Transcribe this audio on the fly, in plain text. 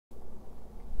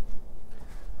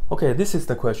Okay, this is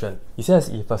the question. It says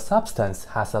if a substance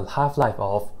has a half-life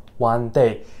of 1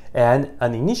 day and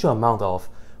an initial amount of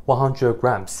 100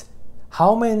 grams,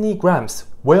 how many grams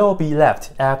will be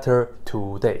left after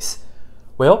 2 days?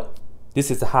 Well,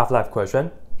 this is the half-life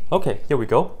question. Okay, here we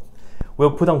go.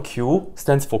 We'll put on Q,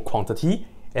 stands for quantity,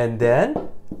 and then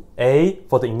A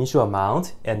for the initial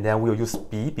amount, and then we'll use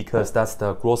B because that's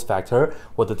the growth factor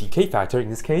or the decay factor in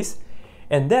this case,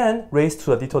 and then raised to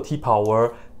the little t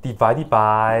power divided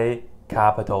by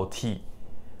capital T.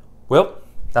 Well,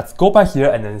 let's go back here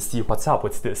and then see what's up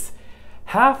with this.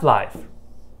 Half-life,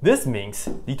 this means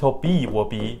little b will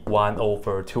be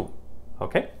 1/2,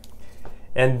 okay?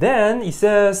 And then it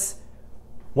says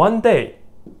 1 day.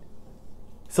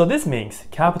 So this means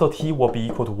capital T will be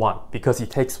equal to 1 because it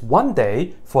takes 1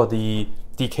 day for the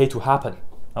decay to happen,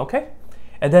 okay?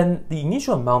 And then the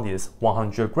initial amount is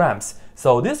 100 grams.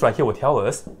 So this right here will tell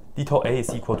us little a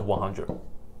is equal to 100.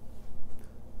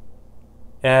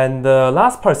 And the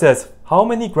last part says how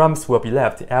many grams will be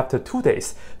left after 2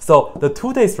 days. So the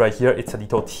 2 days right here, it's a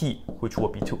little t, which will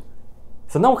be 2.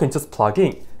 So now we can just plug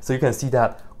in. So you can see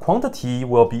that quantity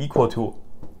will be equal to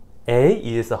A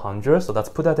is 100, so let's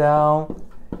put that down.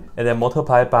 And then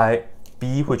multiply by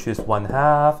B, which is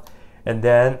 1/2. And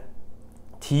then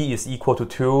T is equal to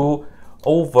 2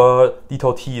 over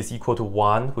little t is equal to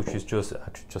 1, which is just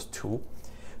 2.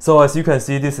 So as you can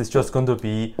see, this is just going to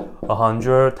be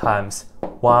 100 times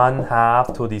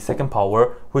 1/2 to the second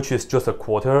power, which is just a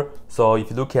quarter. So if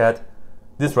you look at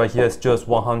this right here, it's just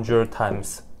 100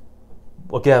 times,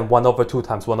 again, 1/2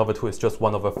 times 1/2 is just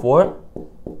 1/4.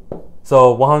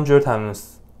 So 100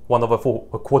 times 1/4,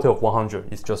 a quarter of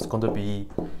 100 is just going to be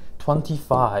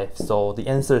 25. So the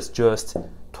answer is just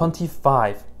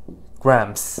 25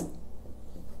 grams.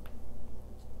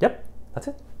 Yep, that's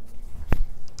it.